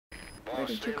Where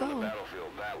did you staying on the go? battlefield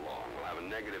that long will have a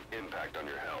negative impact on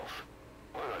your health.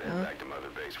 Why not head back to Mother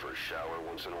Base for a shower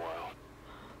once in a while?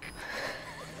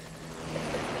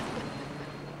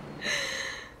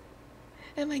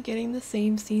 Am I getting the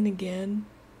same scene again?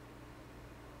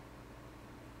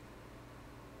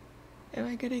 Am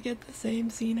I gonna get the same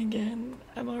scene again?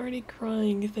 I'm already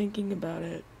crying thinking about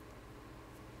it.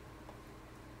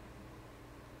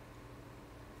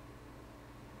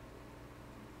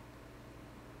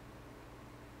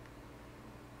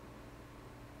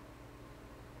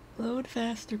 Load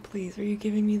faster, please. Are you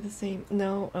giving me the same?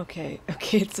 No? Okay.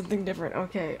 Okay, it's something different.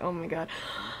 Okay, oh my god.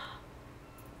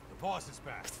 The boss is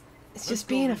back. It's just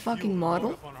being a fucking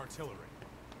model? On artillery.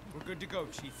 We're good to go,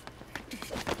 Chief.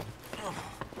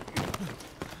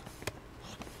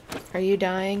 Are you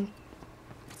dying?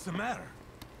 What's the matter?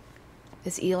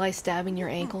 Is Eli stabbing your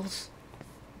ankles?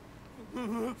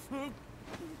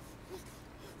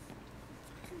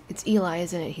 It's Eli,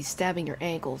 isn't it? He's stabbing your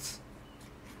ankles.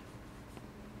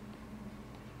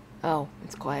 Oh,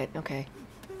 it's quiet. Okay.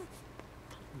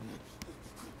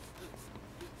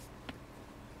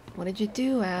 What did you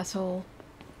do, asshole?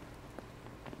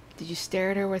 Did you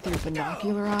stare at her with your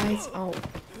binocular eyes? Oh.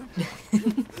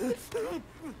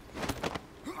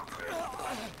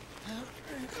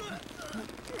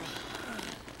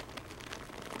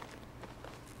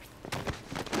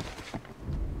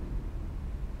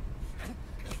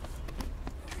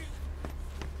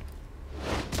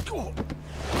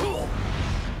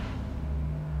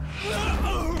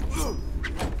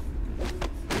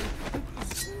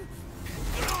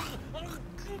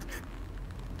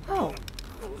 Oh.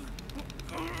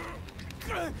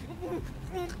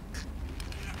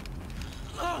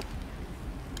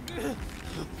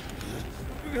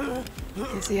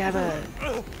 Does he have a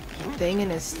thing in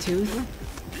his tooth?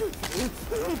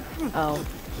 Oh.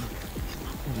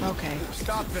 Okay.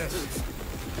 Stop this.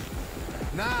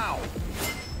 Now!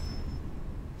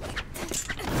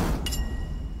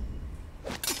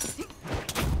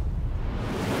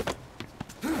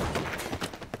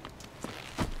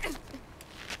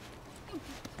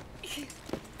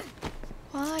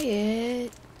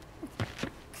 Quiet.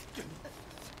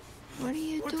 What are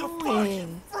you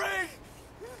doing?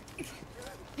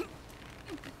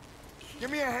 Give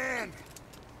me a hand!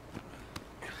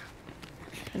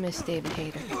 I miss David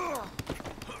Hayter.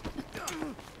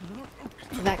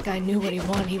 That guy knew what he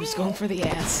wanted. He was going for the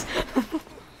ass.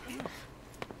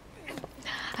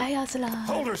 Hi, Asla.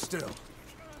 Hold her still!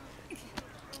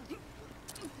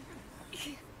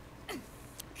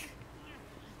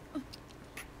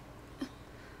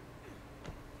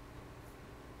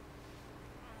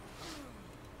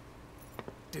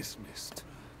 Dismissed.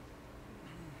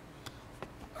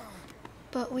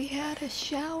 But we had a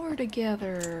shower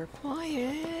together.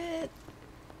 Quiet.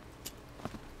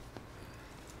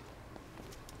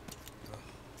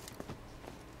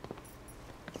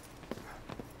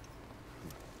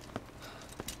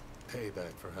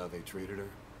 Payback for how they treated her?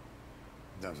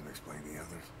 Doesn't explain the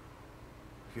others.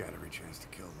 She had every chance to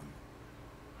kill them.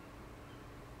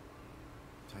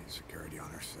 Tight security on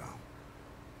her cell.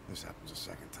 This happens a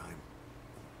second time.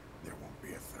 There won't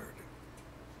be a third.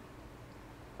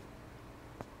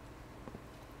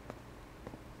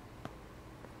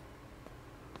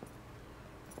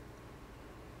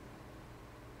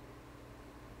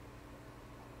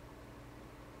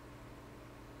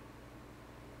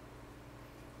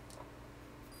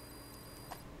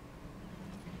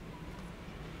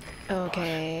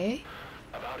 Okay.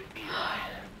 About Eli.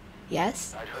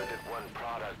 Yes? I'd heard that one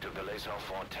product of the Les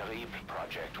Enfants Terribles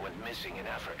project went missing in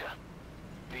Africa.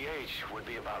 The age would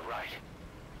be about right.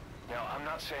 Now, I'm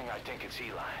not saying I think it's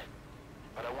Eli,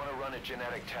 but I want to run a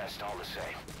genetic test all the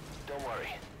same. Don't worry,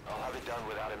 I'll have it done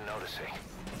without him noticing.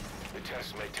 The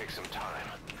test may take some time,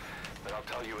 but I'll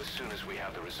tell you as soon as we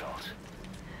have the results.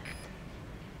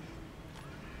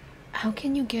 How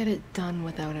can you get it done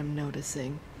without him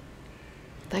noticing?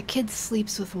 That kid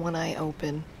sleeps with one eye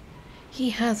open.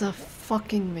 He has a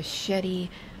fucking machete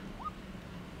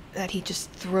that he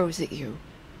just throws at you.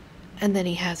 And then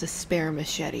he has a spare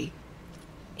machete.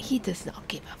 He does not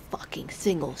give a fucking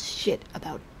single shit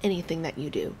about anything that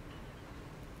you do.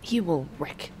 He will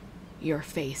wreck your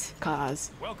face,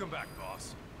 Kaz. Welcome back,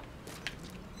 boss.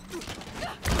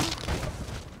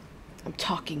 I'm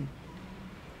talking.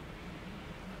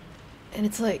 And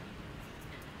it's like,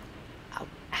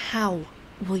 how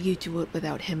will you do it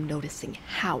without him noticing?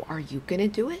 How are you gonna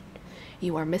do it?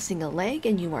 You are missing a leg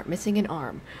and you aren't missing an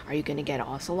arm. Are you gonna get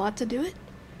Ocelot to do it?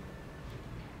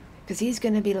 Because he's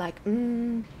gonna be like,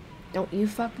 don't you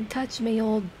fucking touch me,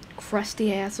 old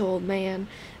crusty ass old man,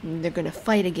 and they're gonna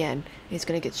fight again. He's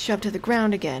gonna get shoved to the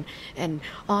ground again, and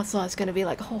Ocelot's gonna be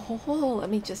like, ho ho ho, let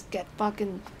me just get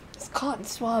fucking this cotton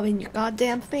swab in your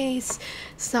goddamn face.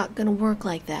 It's not gonna work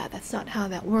like that. That's not how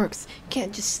that works. You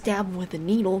can't just stab him with a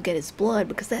needle, get his blood,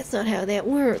 because that's not how that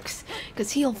works.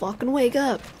 Because he'll fucking wake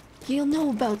up. He'll know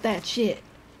about that shit.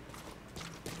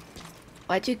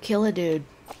 Why'd you kill a dude?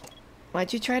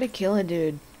 Why'd you try to kill a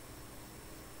dude?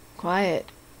 Quiet.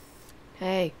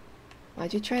 Hey,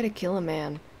 why'd you try to kill a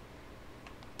man?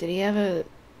 Did he have a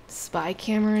spy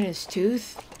camera in his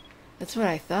tooth? That's what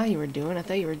I thought you were doing. I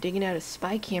thought you were digging out a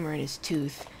spy camera in his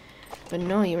tooth. But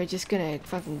no, you were just gonna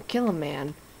fucking kill a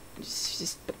man.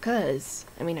 Just because.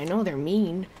 I mean, I know they're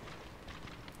mean.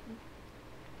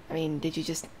 I mean, did you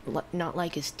just not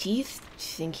like his teeth?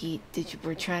 Do you think you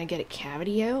were trying to get a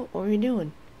cavity out? What were you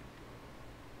doing?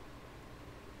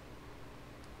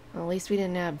 Well, at least we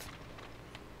didn't have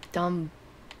dumb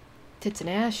tits and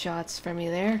ass shots from you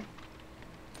there.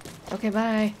 Okay,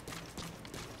 bye.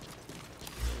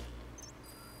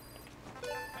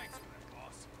 Thanks for that,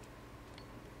 boss.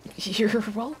 You're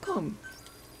welcome.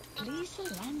 Please the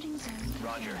landing zone.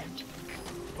 Roger.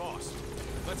 Boss,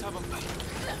 let's have a... This is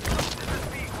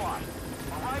B-Quad.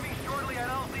 Arriving shortly at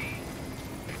LZ.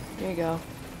 There you go.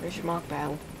 There's your mock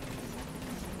battle.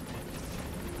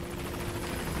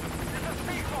 This is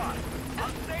B-Quad.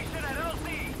 On station at LZ.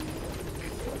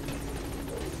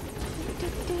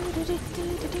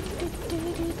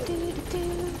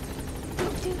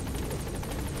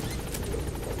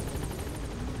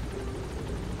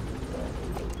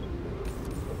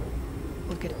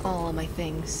 Look at all of my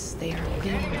things. They are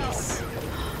glorious.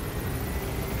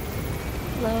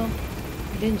 Hello.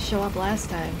 You didn't show up last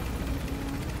time.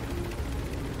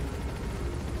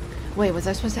 Wait, was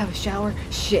I supposed to have a shower?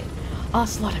 Shit.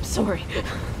 Ocelot, I'm sorry.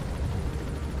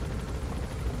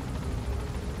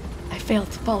 I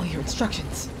failed to follow your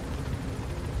instructions.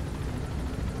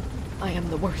 I am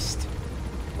the worst.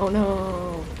 Oh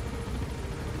no.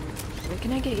 Where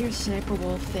can I get your Sniper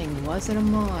Wolf thing? Was it a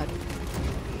mod?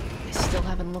 I still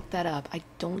haven't looked that up. I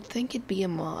don't think it'd be a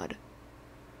mod.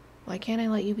 Why can't I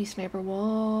let you be Sniper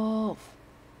Wolf?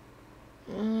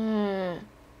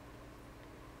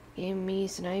 Give me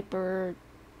sniper.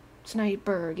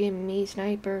 Sniper. Give me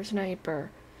sniper.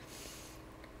 Sniper.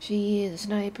 She is a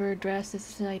sniper dressed as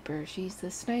a sniper. She's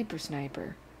the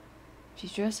sniper.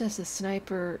 She's dressed as a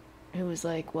sniper who was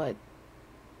like, what?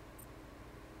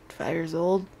 5 years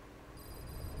old?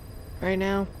 Right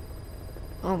now?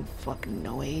 I don't fucking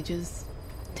know ages.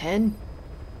 10?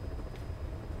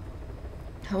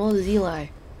 How old is Eli?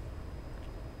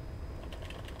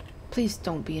 Please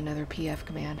don't be another PF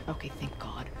command. Okay, thank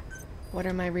God. What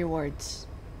are my rewards?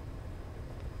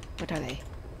 What are they?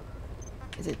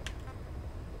 Is it...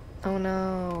 Oh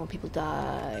no, people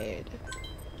died.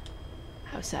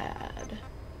 How sad.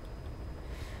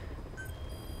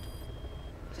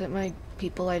 Is it my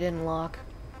people I didn't lock?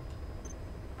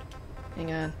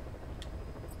 Hang on.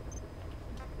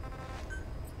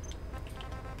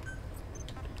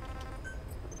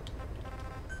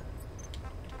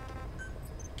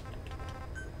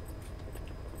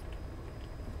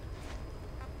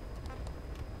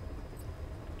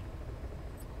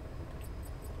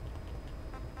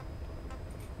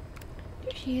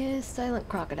 There she is, Silent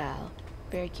Crocodile.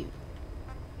 Very cute.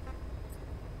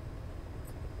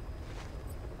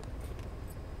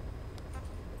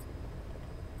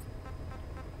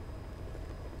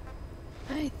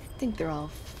 I think they're all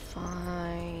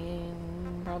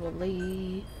fine,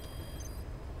 probably.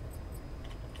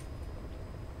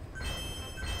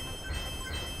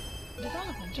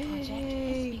 Development project is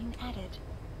being added.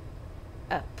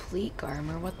 A pleek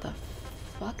armor? What the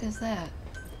fuck is that?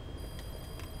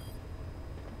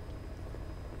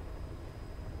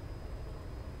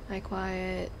 Hi,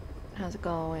 Quiet. How's it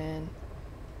going?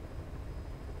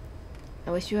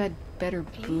 I wish you had better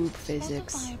Please boob specify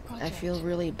physics. I project. feel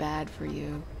really bad for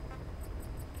you.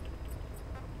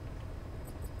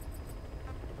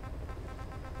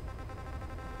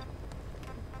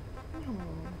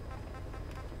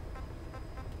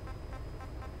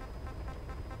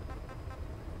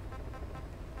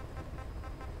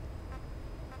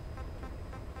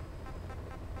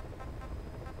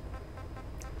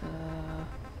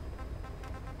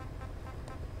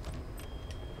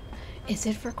 Is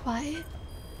it for Quiet?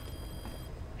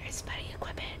 There's buddy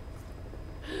equipment.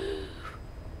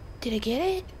 Did I get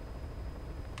it?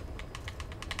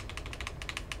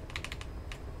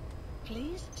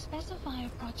 Please specify a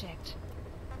project.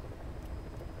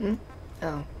 Hmm?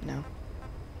 Oh, no.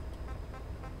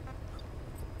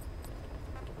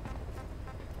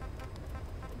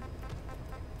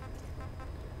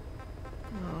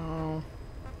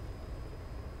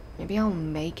 Maybe I'll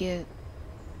make it.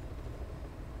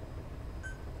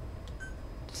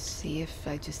 See if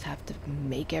I just have to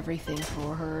make everything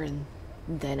for her and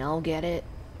then I'll get it.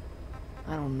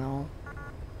 I don't know.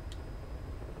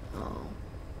 Oh.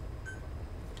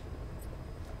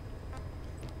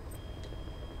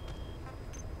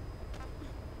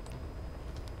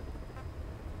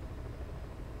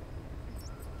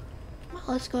 Well,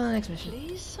 let's go to the next mission.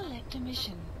 Please select a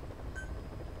mission.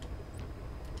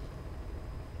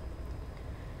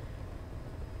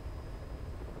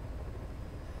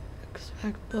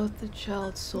 Extract both the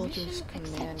child soldier's Mission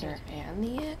commander accepted. and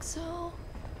the XO?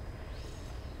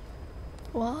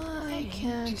 Why Heading to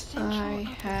can't Central I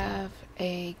Africa. have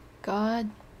a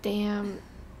goddamn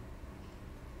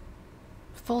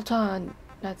Fulton,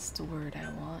 that's the word I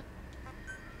want,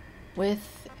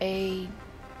 with a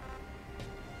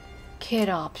kid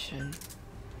option?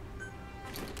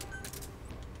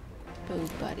 Boo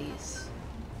buddies.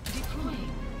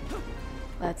 Deploying.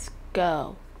 Let's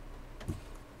go.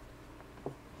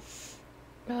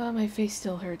 Oh, my face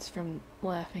still hurts from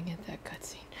laughing at that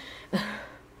cutscene.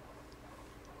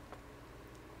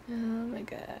 Oh my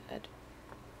god.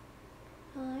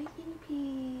 Hi, guinea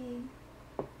pig.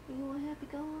 You a happy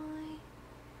guy?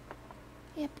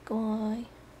 Happy guy.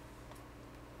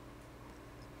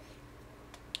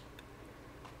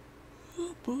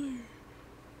 Oh boy.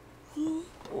 Oh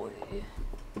boy.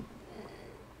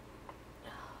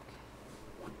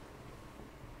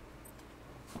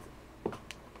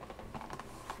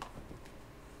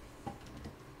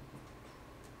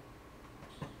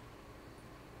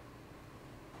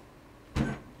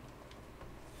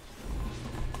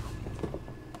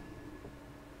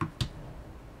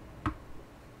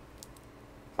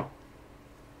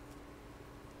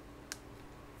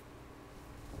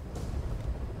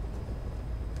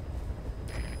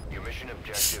 Your mission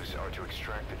objectives are to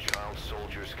extract the child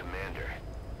soldier's commander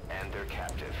and their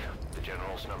captive, the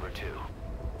General's number 2.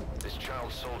 This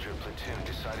child soldier platoon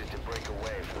decided to break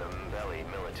away from the Mbeli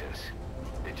militants.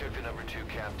 They took the number 2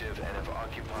 captive and have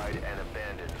occupied an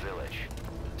abandoned village.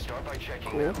 Start by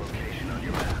checking that location on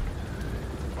your map.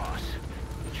 Boss,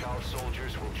 the child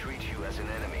soldiers will treat you as an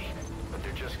enemy, but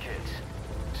they're just kids.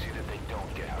 See that they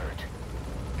don't get hurt.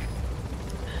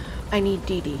 I need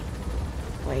Dee Dee.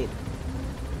 Wait.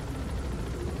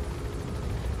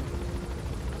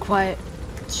 Quiet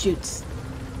shoots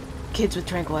kids with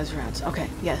tranquilizer rounds. Okay,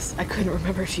 yes. I couldn't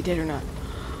remember if she did or not.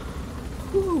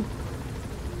 Whew.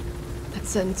 That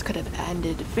sentence could have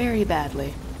ended very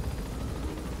badly.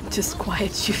 Just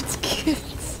quiet shoots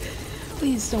kids.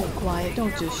 Please don't quiet.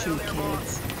 Don't just shoot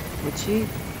kids. Would she?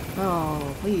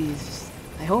 Oh, please.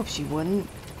 I hope she wouldn't.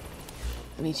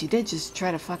 I mean, she did just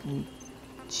try to fucking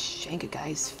shank a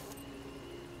guy's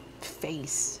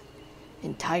face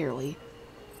entirely.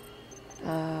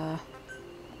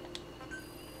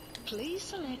 Please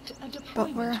select a deployment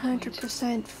But we're point.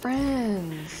 100%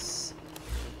 friends.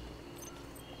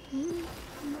 I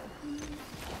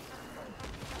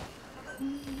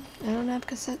don't have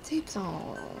cassette tapes.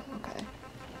 Oh, okay.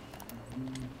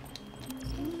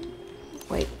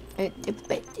 Wait.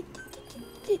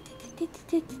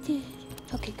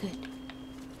 Okay, good.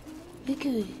 We're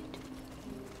good.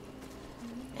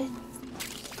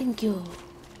 Thank you.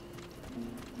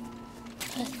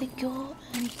 Thank you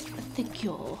and thank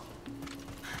you.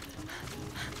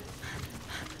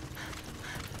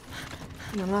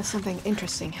 Unless something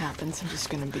interesting happens, I'm just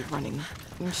gonna be running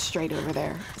straight over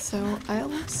there. So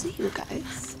I'll see you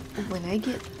guys when I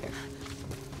get there.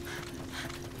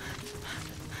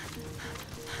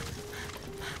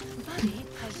 Buddy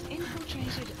has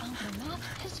infiltrated and the map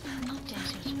has been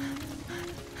updated.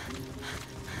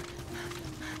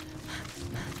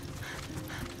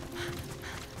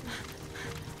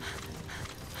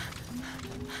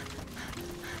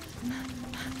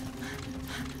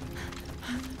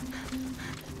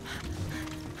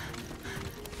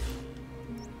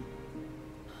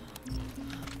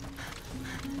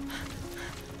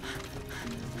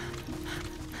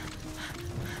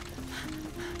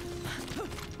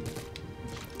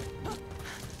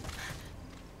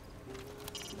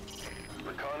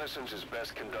 Reconnaissance is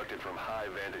best conducted from high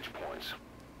vantage points.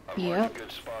 I've Yep. marked a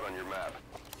good spot on your map.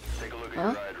 Take a look at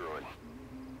Huh? your iDroid.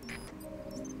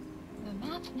 The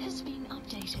map has been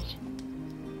updated.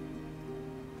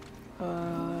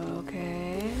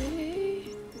 Okay.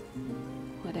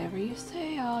 Whatever you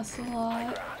say, Ocelot.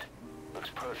 High ground. Looks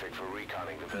perfect for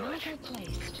reconning the village. Marker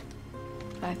placed.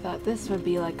 I thought this would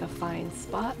be like a fine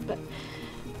spot, but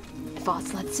if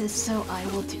Ocelot says so, I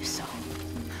will do so.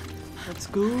 Let's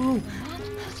go The map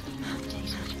has been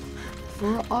updated.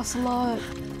 for Ocelot.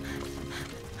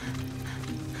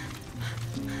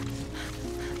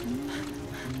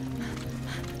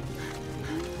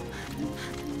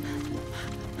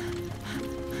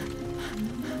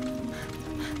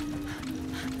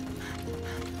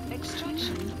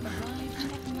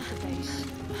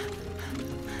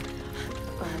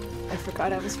 I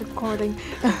forgot I was recording.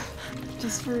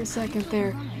 Just for a second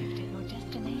there. Arrived at your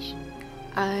destination.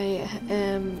 I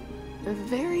am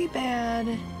very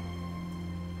bad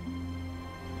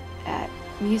at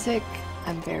music.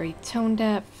 I'm very tone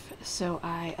deaf, so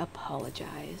I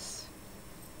apologize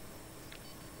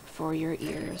for your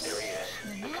ears. Here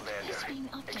he is, The the map has been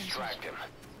commander. updated. Extract him.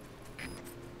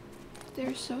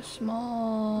 They're so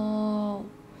small.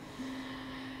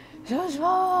 So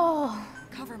small.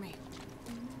 Cover me.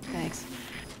 Thanks.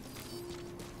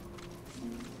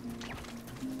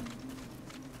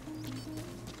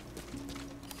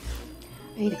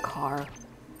 I need a car.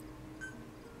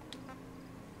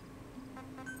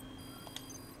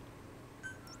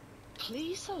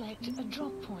 Please select a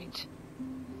drop point.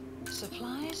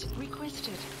 Supplies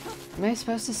requested. Am I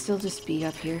supposed to still just be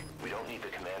up here? We don't need the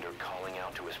commander calling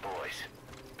out to his boys.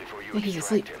 Before you Yeah, he's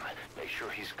extract asleep. him, make sure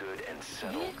he's good and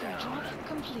settled Vehicle down. drop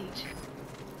complete.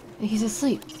 He's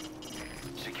asleep.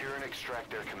 Secure and extract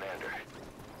their commander.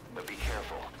 But be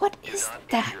careful. What Do is not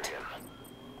that? injure him.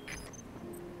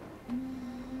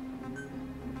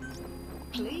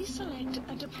 Please select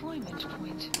a deployment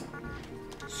point.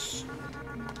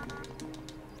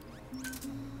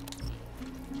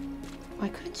 Why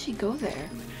couldn't she go there?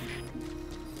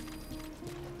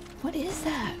 What is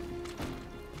that?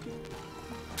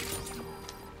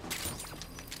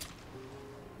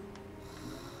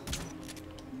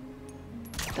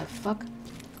 The fuck?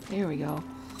 There we go.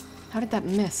 How did that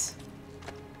miss?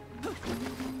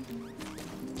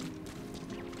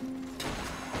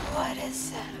 What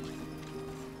is that?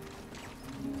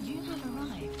 You have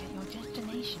arrived at your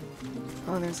destination.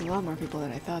 Oh, there's a lot more people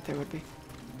than I thought there would be.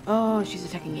 Oh, she's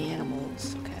attacking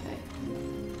animals. Okay.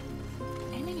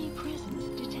 Enemy presence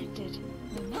detected.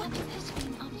 The map has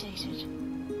been updated.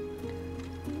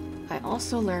 I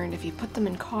also learned if you put them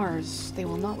in cars, they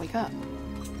will not wake up.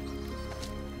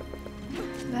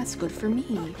 That's good for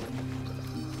me.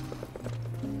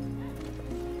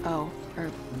 Oh,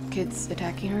 are kids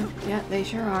attacking her? Yeah, they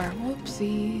sure are.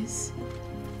 Whoopsies.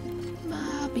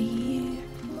 Mobby.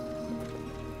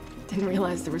 Didn't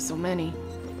realize there were so many.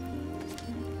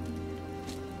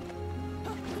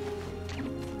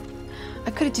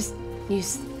 I could have just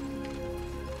used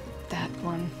that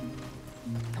one.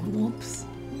 Whoops.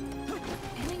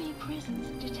 Enemy presence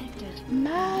detected.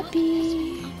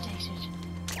 Mobby. Updated.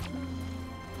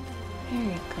 There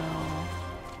you go.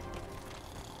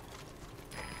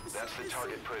 That's the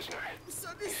target prisoner. He's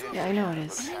Yeah, I know it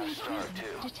is. half Enemy starved presence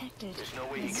too. detected. There's no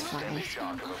way you It's can stand the fine.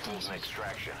 shock of a full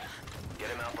extraction. Get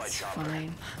him out by It's chopper.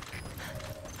 fine.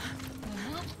 The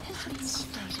map has been It's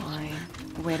updated.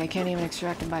 fine. Wait, I can't even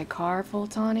extract him by car full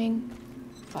taunting?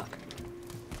 Fuck.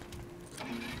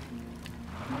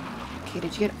 Okay,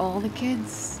 did you get all the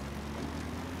kids?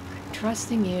 I'm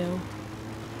trusting you.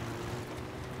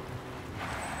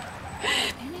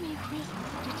 Enemy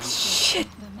presence detected. Shit!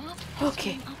 The map has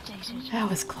Okay. been updated. That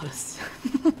was close.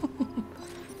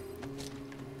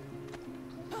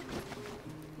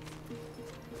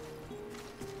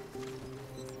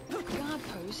 Guard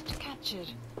post captured.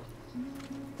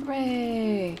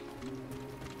 Hooray!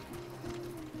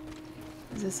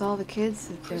 Is this all the kids?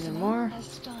 If there's Prisoner more?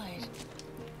 has died.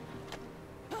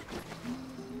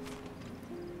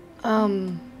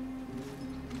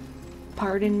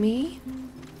 Pardon me?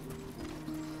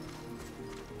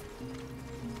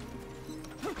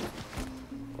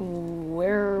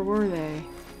 Where were they?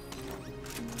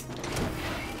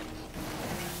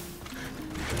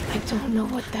 I don't know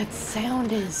what that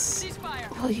sound is.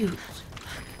 Will you?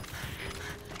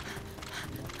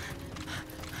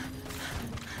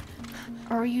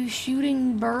 Are you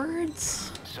shooting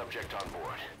birds? Subject on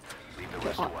board. Leave the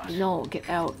rest to us. No, get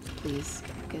out, please.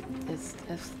 Get this.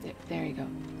 There you go.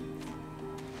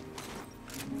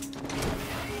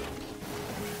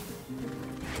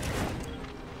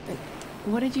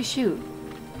 What did you shoot?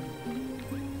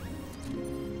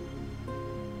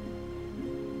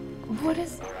 What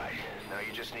is? All right. Now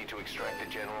you just need to extract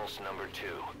the general's number 2.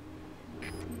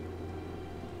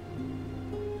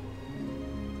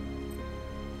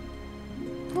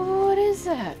 What is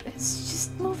that? It's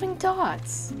just moving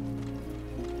dots.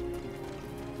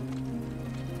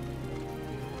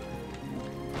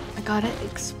 I gotta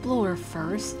explore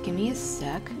first. Give me a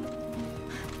sec.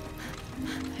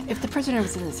 If the prisoner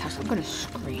was in this house, I'm gonna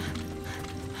scream.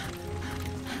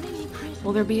 Enemy presence.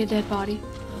 Will there be a dead body?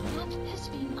 The map has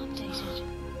been updated.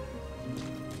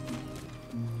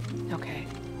 Okay.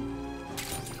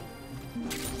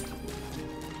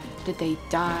 Did they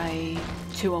die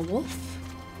to a wolf?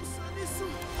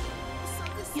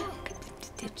 Yeah.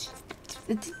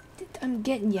 I'm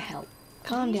getting you help.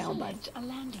 Calm Please down, bud. select a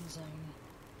landing zone.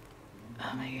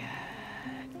 Oh my god.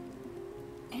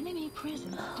 Enemy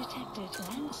presence detected.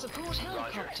 And support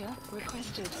helicopter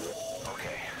requested.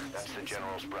 Okay, that's the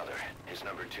General's brother, his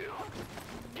number 2.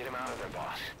 Get him out of there,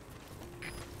 boss.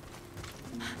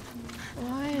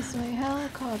 Why is my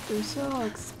helicopter so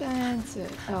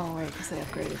expensive? Oh wait, because I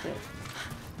upgraded it.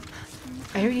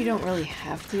 I heard you don't really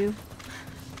have to.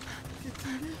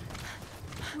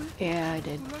 Yeah, I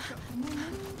did.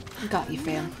 Got you,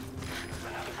 fam.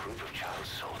 Another group of child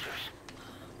soldiers.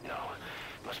 No,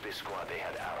 must be a squad they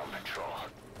had out on patrol.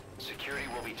 Security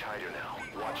will be tighter now.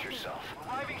 Watch yourself.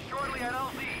 Arriving shortly at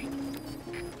LZ.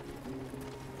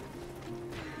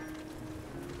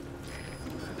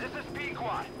 This is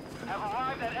Pequod. Have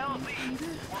arrived at LZ.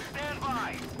 Will stand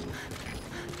by.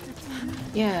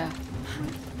 Yeah.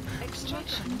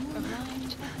 Extraction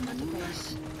arrived at the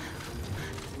base.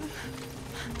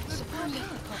 Support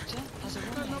helicopter has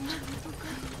arrived.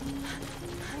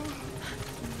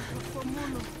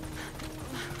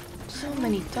 So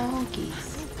many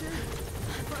donkeys.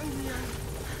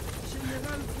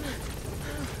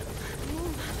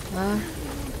 Huh?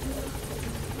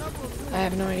 I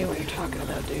have no idea what you're talking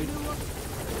about, dude.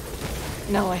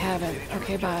 No, I haven't.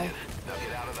 Okay, bye. Now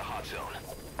get out of the hot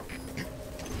zone.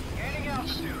 Gaining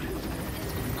altitude.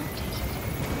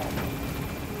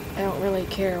 I don't really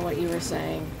care what you were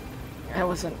saying. I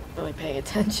wasn't really paying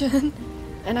attention.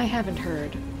 And I haven't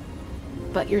heard.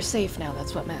 But you're safe now,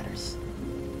 that's what matters.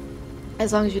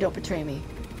 As long as you don't betray me.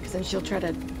 Because then she'll try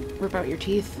to rip out your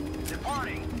teeth.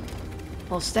 Departing.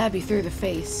 I'll stab you through the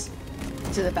face.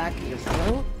 To the back of your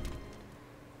throat.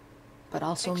 But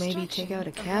also maybe take out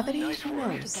a cavity? Who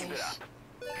knows? Keep it up.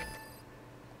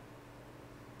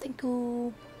 Thank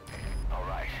you. All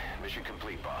right, mission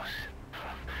complete, boss.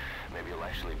 Maybe you'll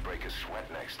actually break a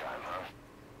sweat next time, huh?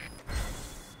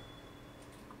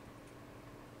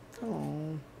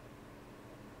 Oh.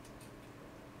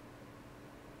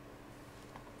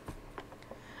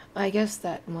 I guess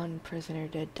that one prisoner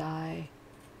did die.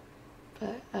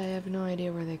 But I have no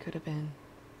idea where they could have been.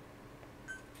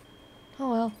 Oh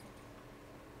well.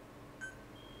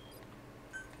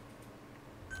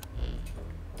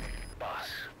 Boss,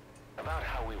 about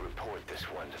how we report this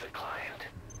one to the client.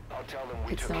 I'll tell them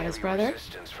we It's took not his heavy brother?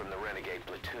 resistance from the renegade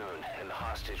platoon, and the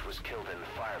hostage was killed in the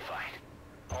firefight.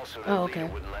 Also, that Oh, leader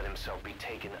okay. wouldn't let himself be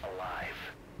taken alive.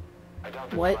 I doubt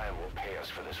the What? client will pay us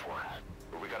for this one,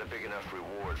 but we got a big enough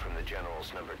reward from the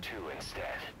General's number 2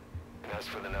 instead. And as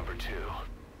for the number 2,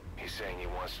 he's saying he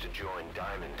wants to join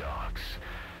Diamond Dogs.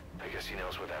 I guess he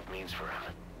knows what that means for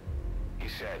him. He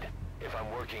said, if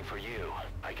I'm working for you,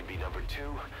 I can be number 2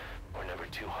 or number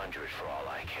 200 for all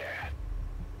I care.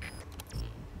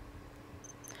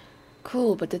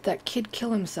 Cool, but did that kid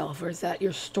kill himself, or is that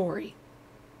your story?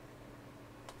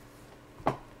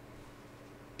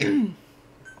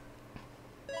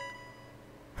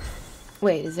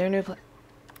 Wait, is there a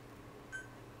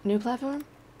new platform?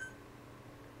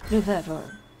 New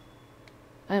platform.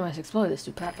 I must explore this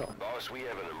new platform. Boss, we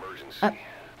have an emergency.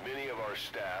 Many of our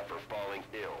staff are falling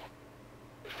ill.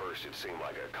 At first it seemed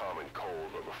like a common cold,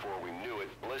 but before we knew it,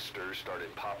 blisters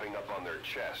started popping up on their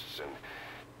chests and...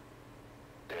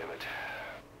 Damn it.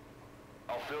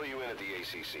 I'll fill you in at the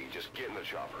ACC. Just get in the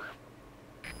chopper.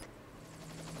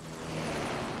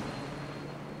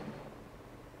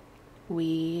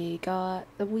 We got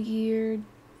the weird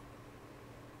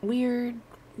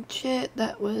shit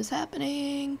that was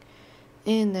happening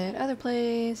in that other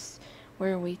place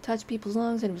where we touched people's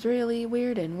lungs and it was really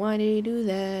weird, and why did he do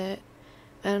that?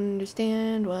 I don't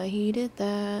understand why he did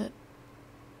that.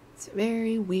 It's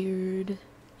very weird.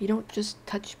 You don't just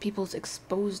touch people's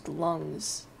exposed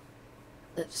lungs.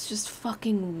 That's just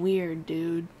fucking weird,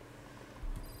 dude.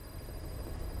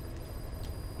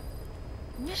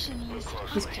 Mission list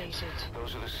Closely. updated.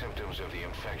 Those are the symptoms of the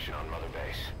infection on Mother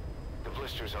Base. The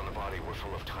blisters on the body were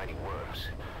full of tiny worms.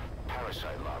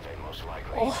 Parasite larvae, most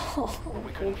likely. Oh, But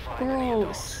we couldn't find any gross.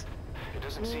 adults. It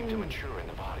doesn't seem to mature in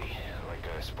the body, like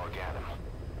a spargatum.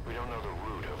 We don't know the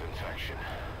root of infection,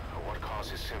 or what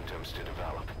causes symptoms to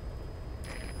develop.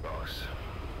 Boss,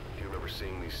 do you remember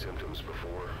seeing these symptoms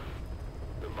before?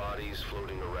 The bodies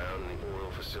floating around in the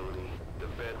oil facility, the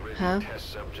bedridden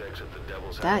test subjects at the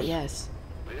Devil's House. That, yes.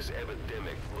 This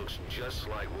epidemic looks just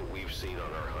like what we've seen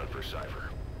on our hunt for Cypher.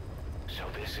 So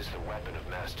this is the weapon of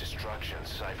mass destruction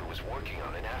Cypher was working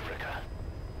on in Africa.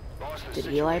 Boss, the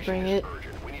Did Eli situation bring is it?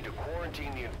 urgent. We need to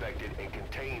quarantine the infected and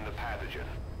contain the pathogen.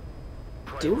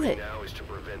 Do Priority it. now is to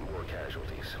prevent more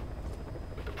casualties.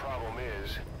 But the problem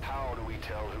is, how do we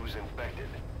tell who's infected?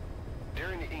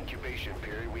 During the incubation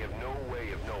period, we have no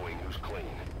way of knowing who's clean.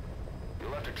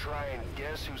 You'll have to try and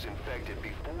guess who's infected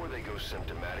before they go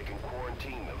symptomatic and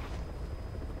quarantine them.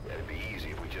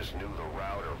 just knew the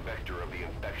route or vector of the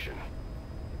infection.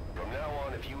 From now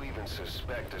on, if you even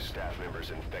suspect a staff member's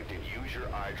infected, use your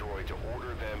iDroid to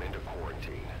order them into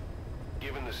quarantine.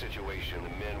 Given the situation, the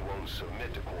men won't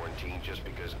submit to quarantine just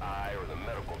because I or the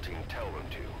medical team tell them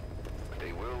to. But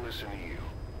they will listen to you.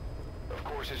 Of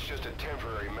course, it's just a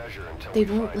temporary measure until They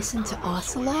we won't find a listen to permanent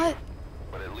Ocelot? solution.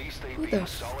 But at least they'd Who be the in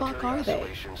fuck solitary are they?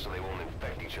 isolation so they won't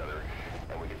infect each other,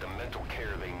 and we get the mental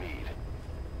care they need.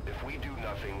 If we do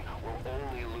nothing, we'll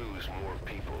only lose more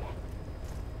people.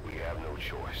 We have no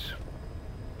choice.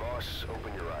 Boss,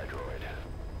 open your iDroid.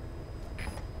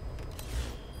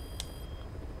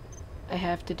 I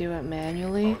have to do it I'll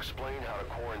manually. explain how to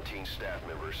quarantine staff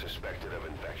members suspected of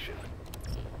infection.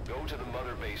 Go to the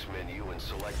Mother Base menu and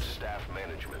select Staff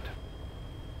Management.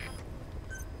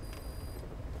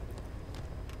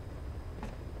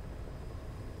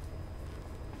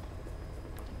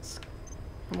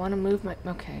 I want to move my...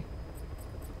 Okay.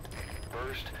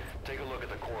 First, take a look at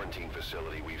the quarantine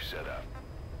facility we've set up.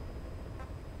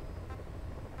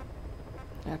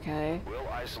 Okay. We'll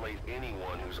isolate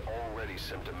anyone who's already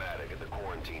symptomatic at the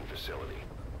quarantine facility.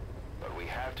 But we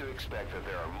have to expect that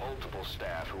there are multiple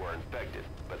staff who are infected,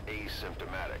 but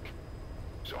asymptomatic.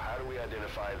 So how do we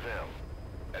identify them?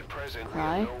 At present, we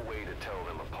Cry? have no way to tell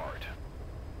them apart.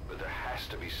 But there has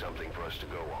to be something for us to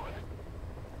go on.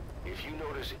 If you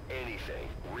notice anything,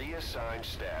 reassign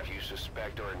staff you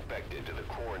suspect are infected to the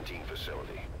quarantine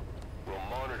facility. We'll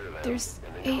monitor them. There's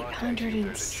and then contact you if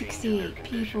there's a change in their 868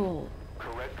 condition. people.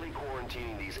 Correctly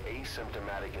quarantining these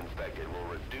asymptomatic infected will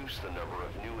reduce the number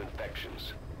of new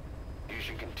infections. You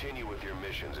should continue with your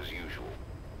missions as usual.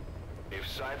 If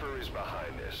Cypher is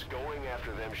behind this, going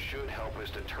after them should help us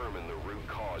determine the root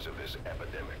cause of this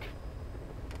epidemic.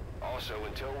 Also,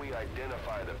 until we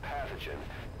identify the pathogen,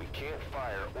 we can't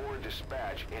fire or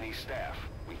dispatch any staff.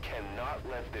 We cannot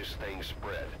let this thing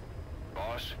spread.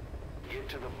 Boss, get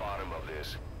to the bottom of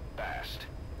this fast.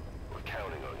 We're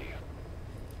counting on you.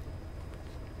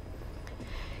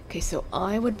 Okay, so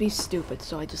I would be stupid,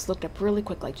 so I just looked up really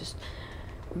quick, like just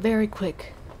very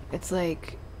quick. It's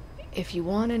like, if you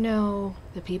want to know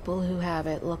the people who have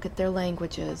it, look at their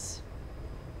languages.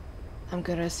 I'm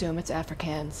gonna assume it's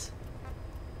Afrikaans.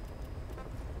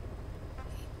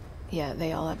 Yeah,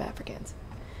 they all have Afrikaans.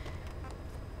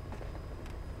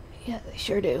 Yeah, they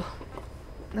sure do.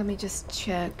 Let me just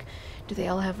check. Do they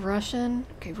all have Russian?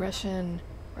 Okay, Russian,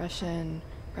 Russian,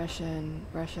 Russian,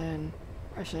 Russian,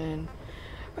 Russian,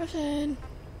 Russian,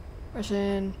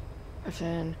 Russian,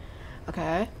 Russian.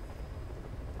 Okay.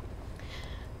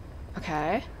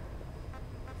 Okay.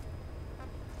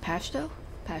 Pashto?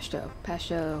 Pashto.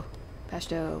 Pashto.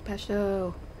 Pashto.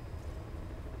 Pashto.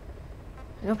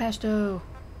 No Pashto.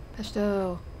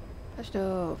 Pashto.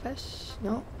 Pashto.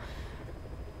 No.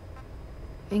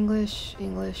 English.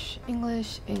 English.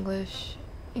 English. English.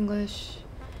 English.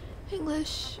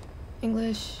 English.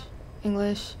 English.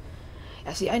 English.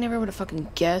 Yeah, see, I never would have fucking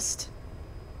guessed.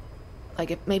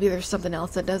 Like, if maybe there's something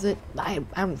else that does it. I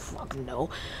don't fucking know.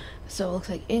 So it looks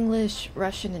like English,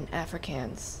 Russian, and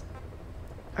Afrikaans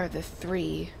are the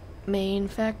three main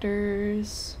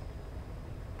factors.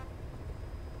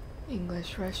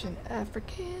 English, Russian,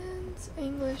 Afrikaans.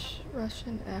 English,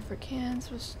 Russian,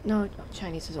 Afrikaans was... No,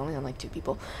 Chinese is only on like 2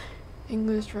 people.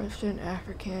 English, Russian,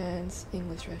 Afrikaans.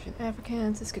 English, Russian,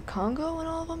 Afrikaans. Is Congo in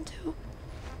all of them too?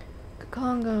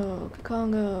 Congo,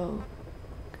 Congo,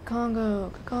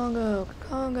 Congo, Congo,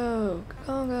 Congo,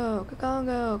 Congo,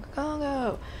 Congo,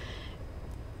 Congo.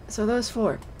 So those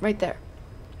 4, right there.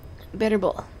 Better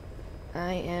Bull.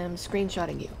 I am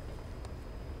screenshotting you.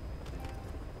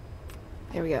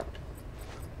 There we go.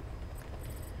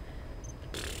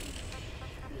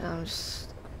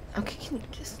 Okay, can you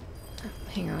just...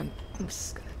 hang on. I'm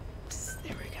just gonna...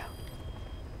 there we go.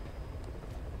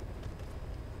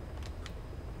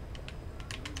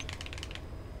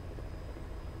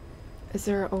 Is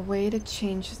there a way to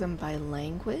change them by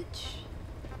language?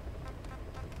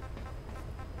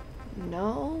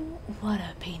 No? What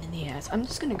a pain in the ass. I'm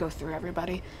just gonna go through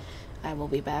everybody. I will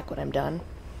be back when I'm done.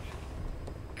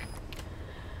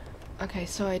 Okay,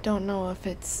 so I don't know if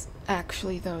it's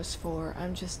actually those 4.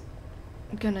 I'm just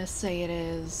gonna say it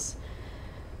is.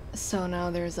 So now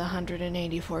there's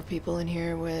 184 people in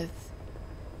here with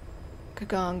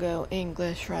Kagongo,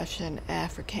 English, Russian,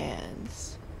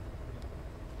 Afrikaans.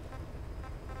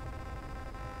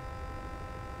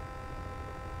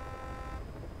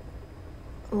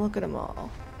 Look at them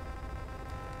all.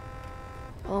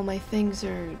 All my things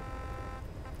are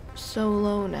so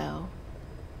low now.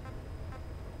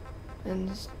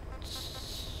 And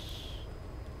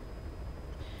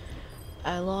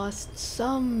I lost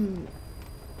some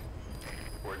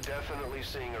We're definitely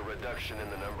seeing a reduction in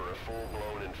the number of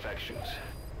full-blown infections.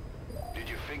 Did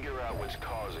you figure out what's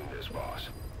causing this, boss?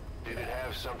 Did it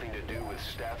have something to do with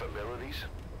staff abilities?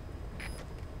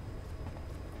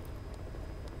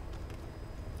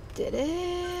 Did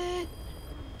it?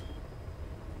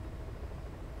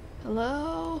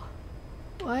 Hello?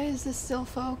 Why is this still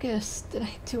focused? Did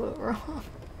I do it wrong?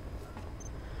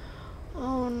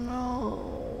 Oh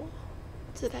no.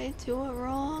 Did I do it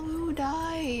wrong? Who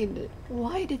died?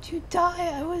 Why did you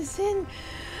die? I was in...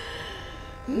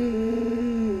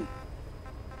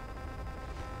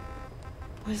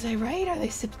 Was I right? Are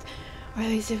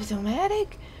they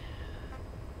symptomatic?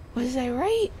 Was I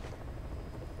right?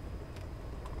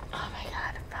 Oh my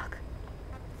god, fuck.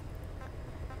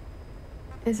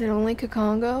 Is it only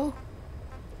Kakongo?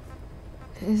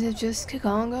 Is it just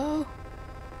Kakongo?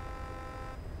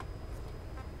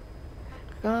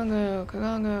 Kakongo,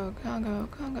 Kakongo, Kakongo,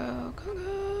 Kakongo,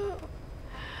 Kakongo,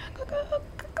 Kakongo,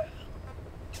 Kakongo.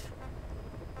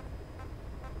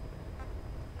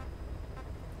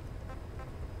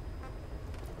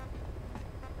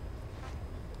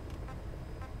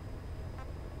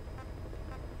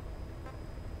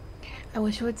 I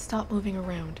wish it would stop moving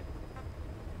around.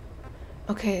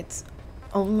 Okay, it's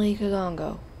only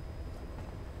Kagongo.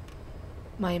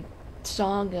 My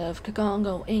song of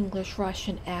Kagongo, English,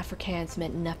 Russian, Afrikaans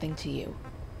meant nothing to you.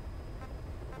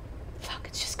 Fuck,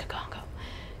 it's just Kagongo.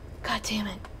 God damn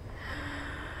it.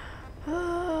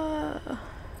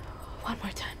 One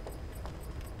more time.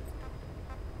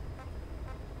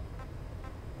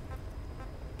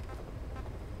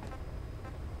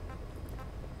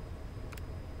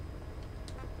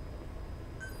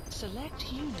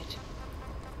 Select unit.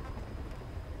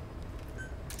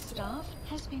 Staff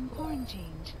has been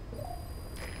quarantined.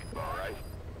 Alright.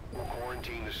 We'll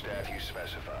quarantine the staff you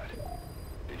specified.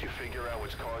 Did you figure out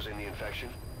what's causing the infection?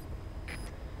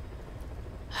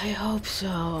 I hope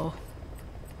so.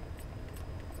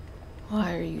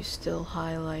 Why are you still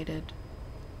highlighted?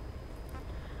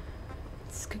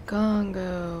 It's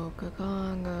Kagongo,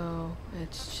 Kagongo.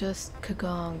 It's just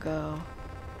Kagongo.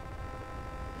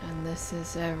 And this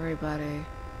is everybody.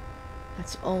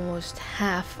 That's almost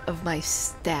half of my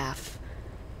staff.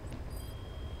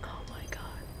 Oh my god.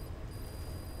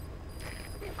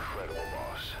 Incredible,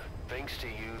 boss. Thanks to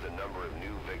you, the number of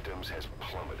new victims has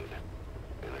plummeted.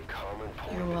 And the common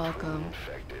point You're between welcome.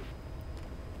 infected.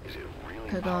 Is it really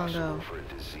Kagongo. possible for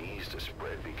a disease to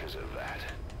spread because of that?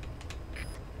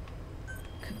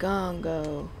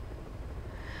 Kagongo.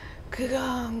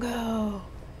 Kagongo.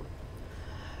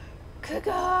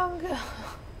 Kagongo.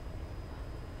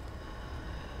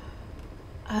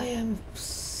 I am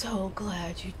so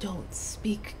glad you don't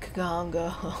speak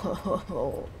Kagongo.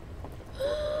 Oh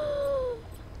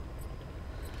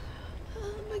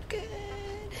my god.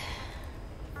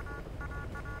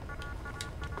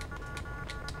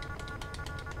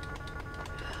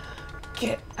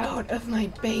 Get out of my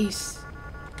base.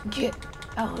 Get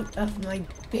out of my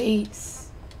base.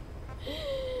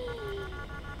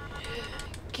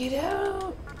 Get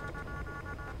out.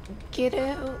 Get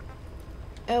out.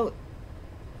 Out.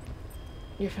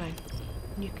 You're fine.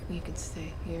 You can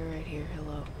stay. You're right here.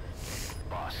 Hello.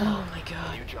 Boss, Oh my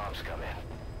god. new jobs come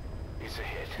in. It's a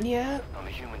hit. Yeah. I'm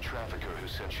the human trafficker who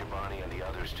sent Shivani and the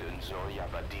others to Nzoria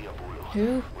Badiabulu.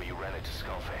 Who? Where you ran into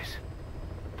Skullface.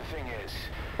 The thing is...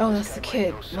 Oh, this that's the guy might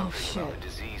kid. know Oh something shit. about the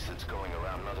disease that's going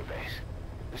around another base.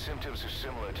 The symptoms are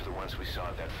similar to the ones we saw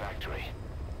at that factory.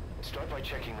 Start by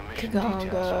checking the mission details on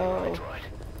your Kagongo. iDroid.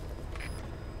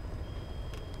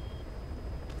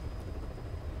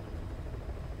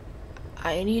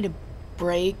 I need a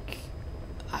break.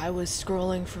 I was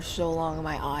scrolling for so long,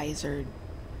 my eyes are...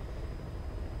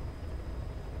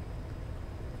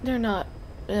 They're not,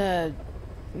 they're,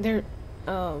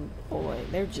 oh boy,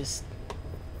 they're just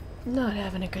not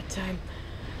having a good time.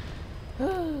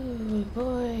 Oh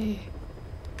boy.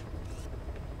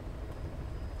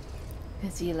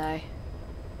 It's Eli.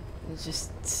 I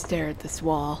just stare at this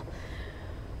wall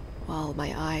while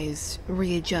my eyes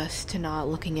readjust to not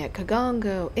looking at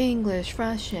Kagongo, English,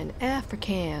 Russian,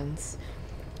 Afrikaans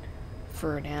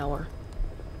for an hour.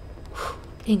 Whew.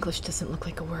 English doesn't look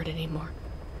like a word anymore.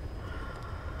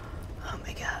 Oh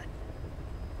my god.